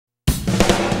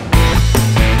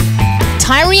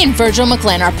Tyree and Virgil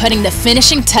McLyn are putting the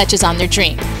finishing touches on their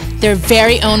dream, their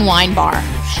very own wine bar.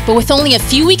 But with only a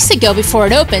few weeks to go before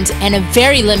it opens and a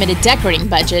very limited decorating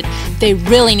budget, they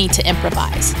really need to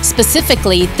improvise.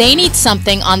 Specifically, they need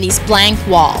something on these blank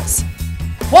walls.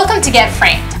 Welcome to Get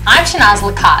Framed. I'm Shahnaz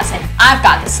LaCaze, and I've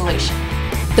got the solution.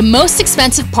 The most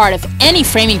expensive part of any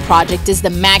framing project is the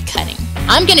mat cutting.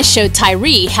 I'm going to show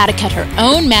Tyree how to cut her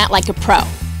own mat like a pro,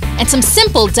 and some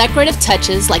simple decorative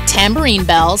touches like tambourine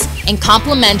bells and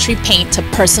complimentary paint to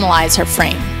personalize her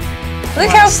frame. Look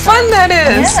how fun that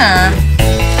is! Yeah.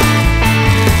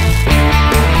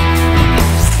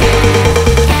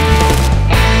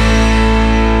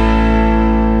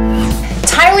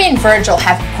 Tyree and Virgil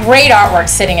have great artwork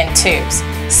sitting in tubes,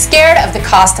 scared of the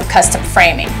cost of custom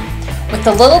framing. With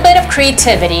a little bit of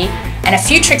creativity and a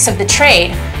few tricks of the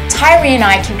trade, Tyree and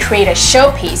I can create a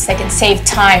showpiece that can save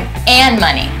time and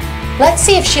money. Let's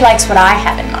see if she likes what I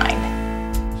have in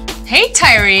mind. Hey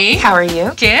Tyree. How are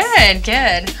you? Good,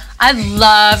 good. I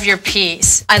love your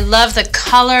piece. I love the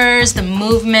colors, the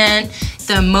movement,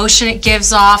 the emotion it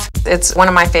gives off. It's one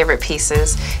of my favorite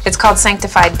pieces. It's called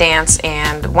Sanctified Dance,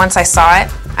 and once I saw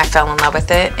it, I fell in love with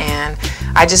it, and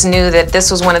I just knew that this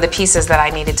was one of the pieces that I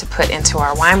needed to put into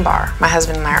our wine bar. My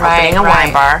husband and I are opening a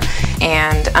wine bar,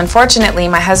 and unfortunately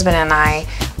my husband and I,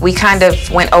 we kind of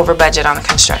went over budget on the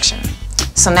construction.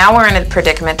 So now we're in a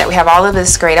predicament that we have all of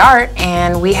this great art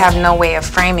and we have no way of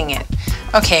framing it.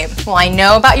 Okay, well I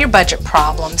know about your budget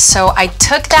problem, so I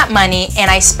took that money and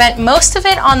I spent most of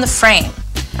it on the frame.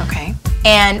 Okay.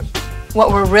 And what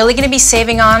we're really going to be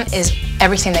saving on is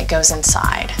everything that goes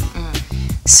inside.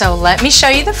 So let me show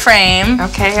you the frame.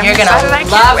 Okay, You're going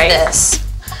to love this.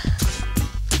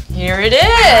 Here it is.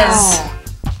 Wow.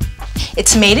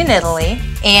 It's made in Italy,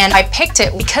 and I picked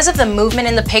it because of the movement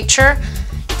in the picture.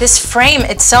 This frame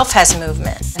itself has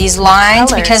movement. These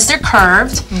lines, because they're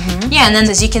curved, yeah, and then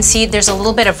as you can see, there's a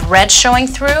little bit of red showing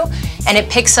through, and it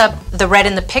picks up the red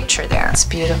in the picture there. It's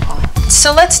beautiful.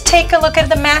 So let's take a look at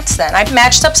the mats then. I've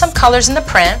matched up some colors in the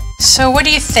print. So what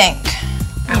do you think?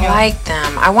 I like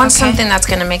them. I want something that's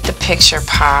going to make the picture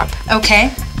pop.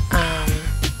 Okay.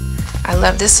 I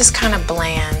love this. Is kind of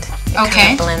bland. It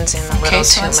kind of blends in a little too much. Okay,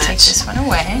 so let's take this one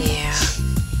away. Yeah.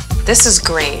 This is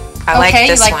great. I like this one.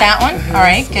 Okay, you like that one? All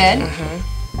right,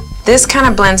 good. This kind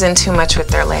of blends in too much with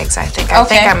their legs, I think. I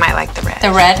think I might like the red.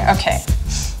 The red, okay.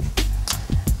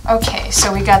 Okay,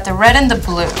 so we got the red and the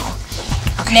blue.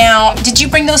 Okay. Now, did you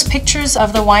bring those pictures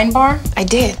of the wine bar? I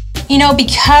did. You know,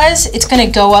 because it's going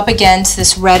to go up against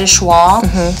this reddish wall,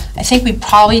 I think we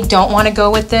probably don't want to go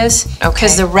with this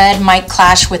because the red might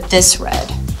clash with this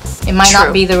red. It might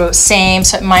not be the same,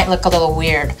 so it might look a little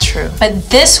weird. True.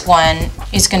 But this one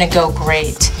is going to go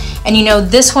great. And you know,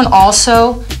 this one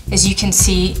also, as you can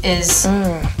see, is,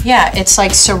 yeah, it's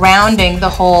like surrounding the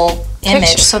whole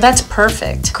image. So that's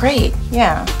perfect. Great.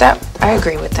 Yeah. I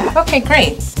agree with that. Okay,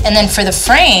 great. And then for the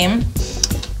frame,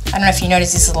 I don't know if you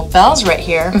notice these little bells right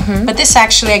here, but this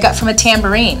actually I got from a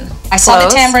tambourine. I saw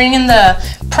the tambourine in the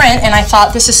print and I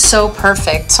thought this is so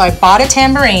perfect. So I bought a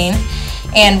tambourine,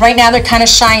 and right now they're kind of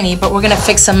shiny, but we're gonna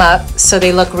fix them up so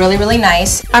they look really, really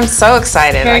nice. I'm so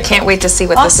excited. I can't wait to see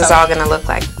what this is all gonna look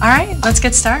like. All right, let's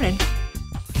get started.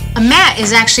 A mat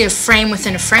is actually a frame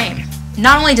within a frame.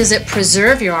 Not only does it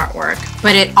preserve your artwork,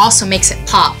 but it also makes it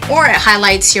pop, or it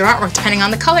highlights your artwork depending on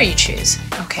the color you choose.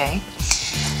 Okay.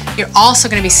 You're also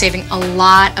going to be saving a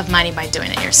lot of money by doing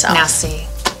it yourself. Now see,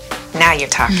 now you're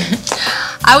talking.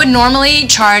 I would normally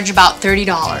charge about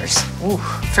 $30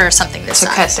 for something this size.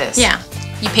 To cut this? Yeah.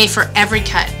 You pay for every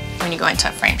cut when you go into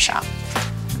a frame shop.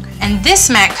 And this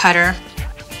mat cutter,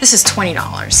 this is $20.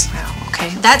 Wow, okay.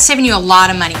 That's saving you a lot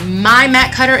of money. My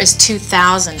mat cutter is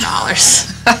 $2,000.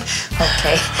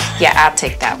 Okay, yeah, I'll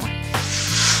take that one.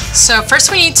 So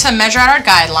first we need to measure out our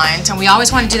guidelines, and we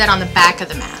always want to do that on the back of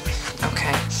the mat.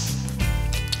 Okay.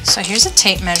 So here's a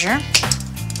tape measure,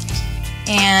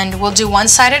 and we'll do one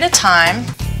side at a time.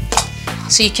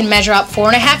 So you can measure out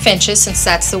 4.5 inches since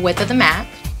that's the width of the mat.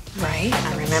 Right,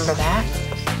 I remember that.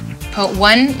 Put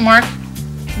one mark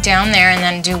down there and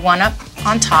then do one up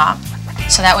on top.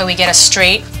 So that way we get a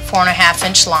straight 4.5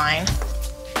 inch line.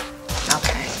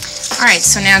 Okay. All right,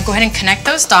 so now go ahead and connect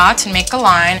those dots and make a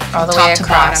line all the from way top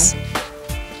across. to bottom.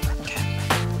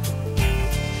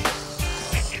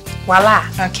 Voila.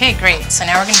 Okay, great. So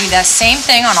now we're going to do that same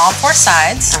thing on all 4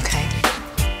 sides. Okay.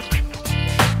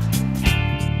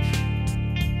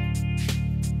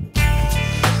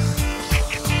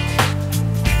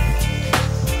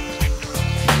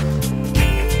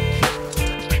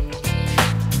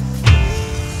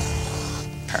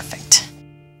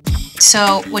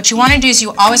 So what you want to do is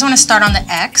you always want to start on the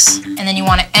X, and then you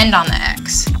want to end on the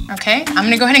X, okay? I'm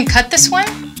going to go ahead and cut this one,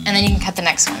 and then you can cut the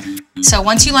next one. So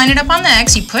once you line it up on the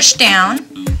X, you push down.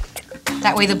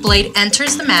 That way the blade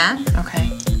enters the mat.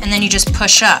 Okay. And then you just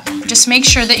push up. Just make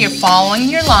sure that you're following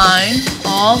your line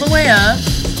all the way up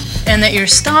and that you're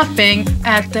stopping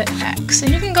at the X.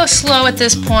 And you can go slow at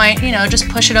this point, you know, just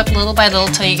push it up little by little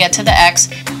till you get to the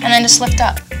X and then just lift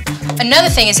up. Another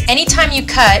thing is anytime you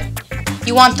cut,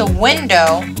 you want the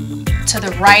window to the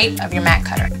right of your mat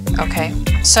cutter. Okay.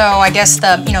 So I guess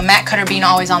the, you know, mat cutter being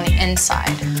always on the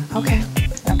inside. Okay.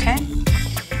 Okay?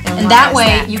 And that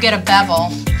way you get a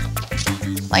bevel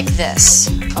like this.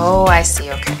 Oh, I see,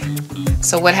 okay.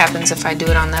 So what happens if I do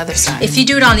it on the other side? If you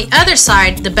do it on the other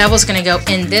side, the bevel's gonna go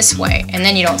in this way, and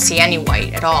then you don't see any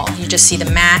white at all. You just see the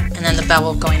mat and then the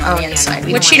bevel going on the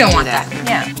inside, which you don't want that.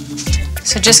 Yeah.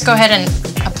 So just go ahead and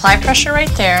apply pressure right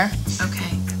there. Okay.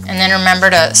 And then remember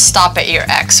to stop at your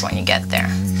X when you get there.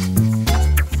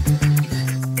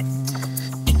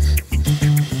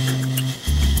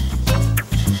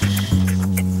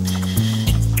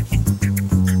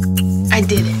 I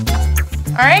did it.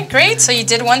 All right, great. So you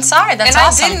did one side. That's and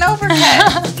awesome. I didn't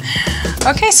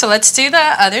overcut. Okay, so let's do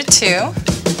the other two.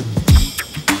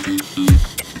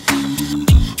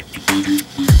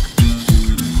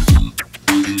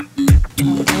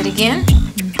 We'll do it again.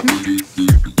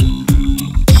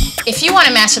 If you want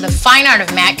to master the fine art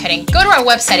of mat cutting, go to our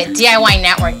website at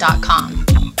DIYnetwork.com.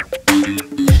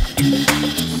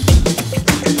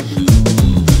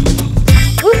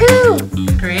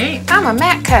 Woohoo! Great. I'm a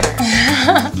mat cutter.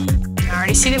 I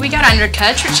already see that we got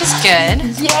undercuts, which is good.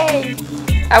 Yay!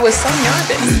 I was so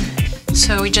nervous.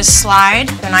 So we just slide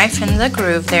the knife in the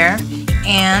groove there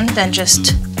and then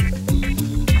just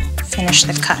finish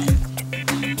the cut.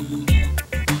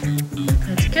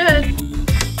 That's good.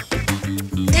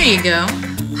 There you go.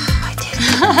 I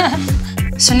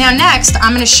did it. So now next,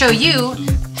 I'm going to show you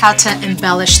how to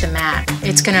embellish the mat.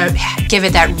 It's going to give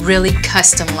it that really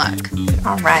custom look.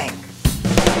 All right.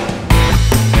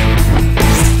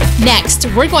 Next,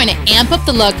 we're going to amp up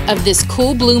the look of this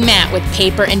cool blue mat with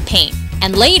paper and paint.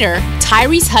 And later,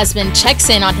 Tyree's husband checks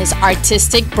in on his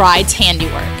artistic bride's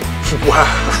handiwork. Wow.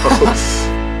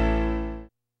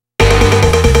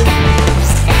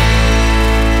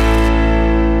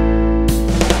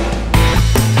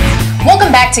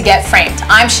 Welcome back to Get Framed.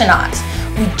 I'm Shahnaz.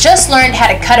 We just learned how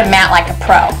to cut a mat like a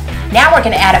pro. Now we're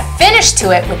going to add a finish to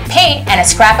it with paint and a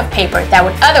scrap of paper that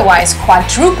would otherwise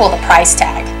quadruple the price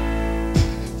tag.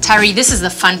 Tyree, this is the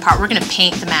fun part. We're going to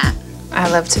paint the mat. I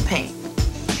love to paint.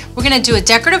 We're going to do a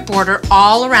decorative border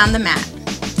all around the mat.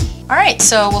 All right,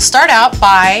 so we'll start out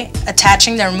by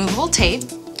attaching the removable tape.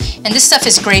 And this stuff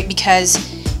is great because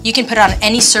you can put it on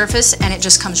any surface and it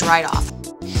just comes right off.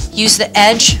 Use the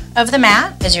edge of the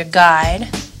mat as your guide,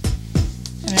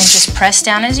 and then just press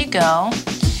down as you go.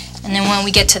 And then when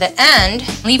we get to the end,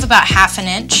 leave about ½ an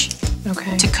inch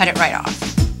to cut it right off.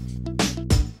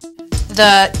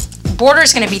 The border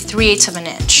is going to be 3/8 of an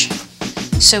inch.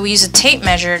 So we use a tape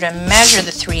measure to measure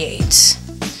the 3/8.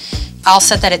 I'll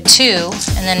set that at 2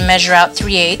 and then measure out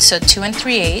 3/8, so 2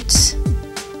 3/8,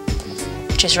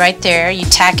 which is right there. You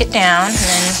tack it down and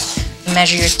then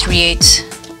measure your 3/8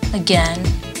 again.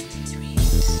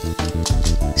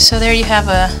 So there you have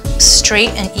a straight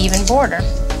and even border.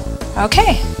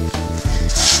 Okay,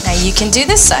 now you can do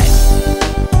this side.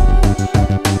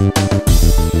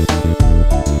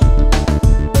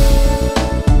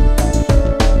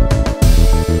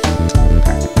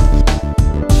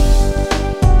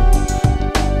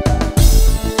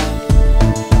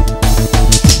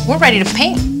 We're ready to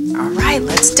paint. All right,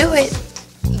 let's do it.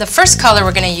 The first color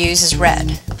we're going to use is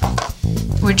red.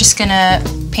 We're just going to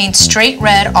paint straight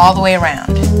red all the way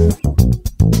around.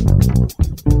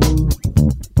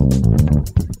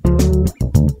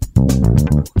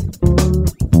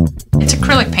 It's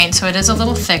acrylic paint, so it is a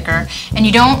little thicker, and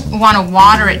you don't want to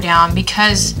water it down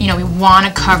because, you know, we want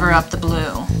to cover up the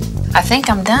blue. I think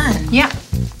I'm done. Yeah.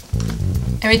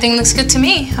 Everything looks good to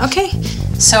me. Okay.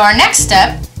 So our next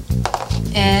step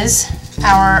is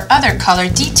our other color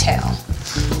detail.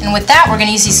 And with that, we're going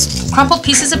to use these crumpled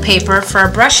pieces of paper for our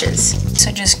brushes.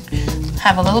 So just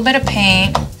have a little bit of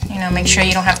paint, you know, make sure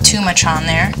you don't have too much on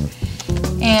there.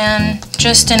 And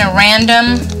just in a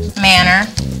random manner,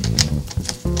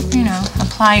 you know,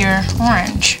 apply your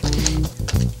orange.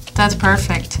 That's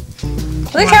perfect.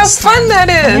 Look how fun that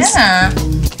is. Yeah.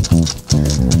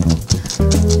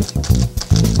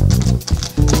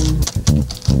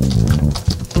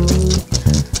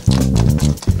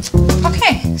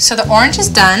 Okay, so the orange is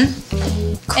done.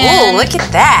 Cool, And look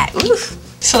at that. Oof.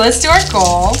 so let's do our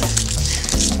gold.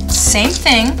 Same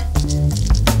thing.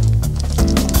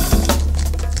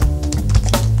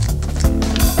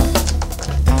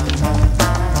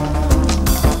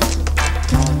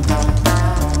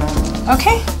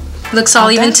 Looks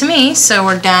all even to me, so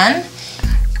we're done.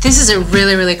 This is a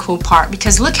really, really cool part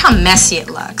because look how messy it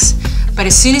looks. But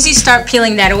as soon as you start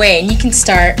peeling that away, and you can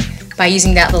start by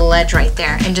using that little edge right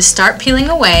there, and just start peeling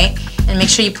away, and make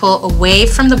sure you pull away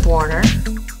from the border.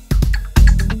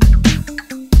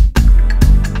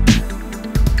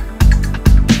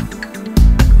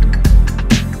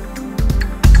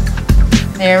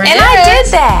 There it is. And I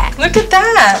did that. Look at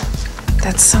that.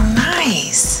 That's so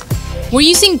nice. We're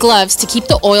using gloves to keep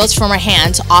the oils from our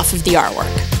hands off of the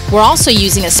artwork. We're also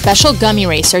using a special gum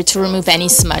eraser to remove any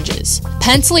smudges.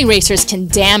 Pencil erasers can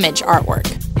damage artwork.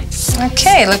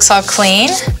 Okay, looks all clean.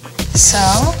 So,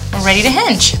 we're ready to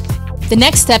hinge. The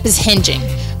next step is hinging,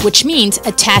 which means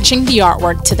attaching the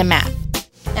artwork to the mat.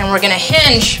 And we're gonna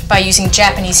hinge by using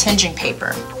Japanese hinging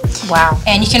paper. Wow.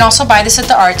 And you can also buy this at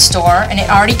the art store, and it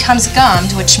already comes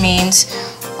gummed, which means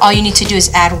all you need to do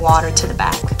is add water to the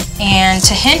back. And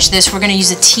to hinge this, we're gonna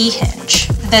use a T-hinge.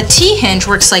 The T-hinge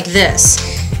works like this.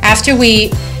 After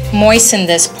we moisten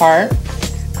this part,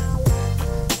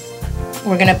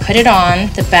 we're gonna put it on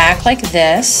the back like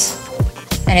this,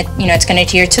 and it's gonna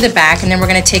adhere to the back, and then we're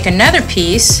gonna take another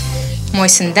piece,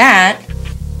 moisten that,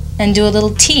 and do a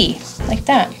little T, like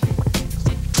that.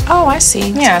 Oh, I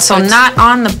see. Yeah, so not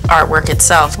on the artwork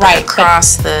itself, but right,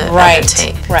 across the right, other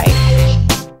tape. Right.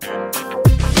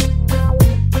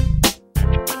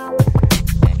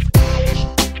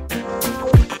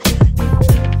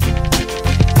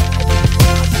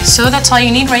 So that's all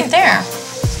you need right there.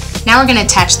 Now we're gonna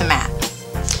attach the mat.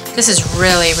 This is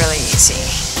really, really easy.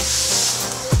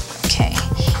 Okay.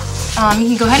 You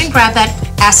can go ahead and grab that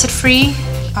acid-free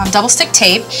double stick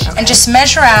tape and just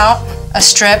measure out a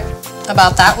strip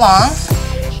about that long.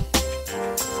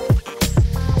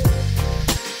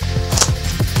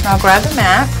 And I'll grab the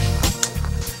mat.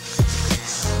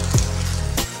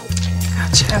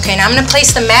 Gotcha. Okay, now I'm gonna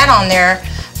place the mat on there,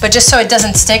 but just so it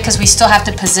doesn't stick, because we still have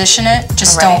to position it,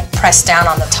 just don't press down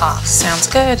on the top. Sounds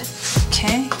good.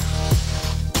 Okay.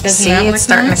 See, it's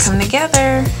starting to come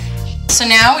together. So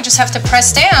now we just have to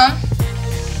press down.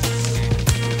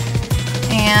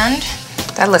 And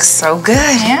that looks so good.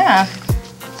 Yeah.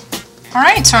 All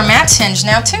right, so our mat's hinged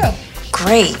now too.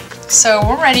 Great. So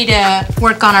we're ready to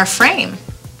work on our frame.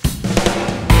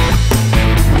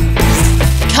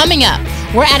 Coming up,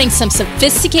 we're adding some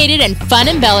sophisticated and fun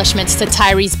embellishments to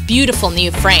Tyree's beautiful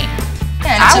new frame.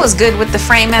 Yeah, I was good with the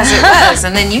frame as it was,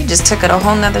 and then you just took it a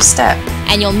whole nother step.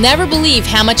 And you'll never believe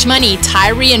how much money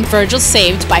Tyree and Virgil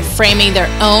saved by framing their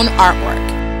own artwork.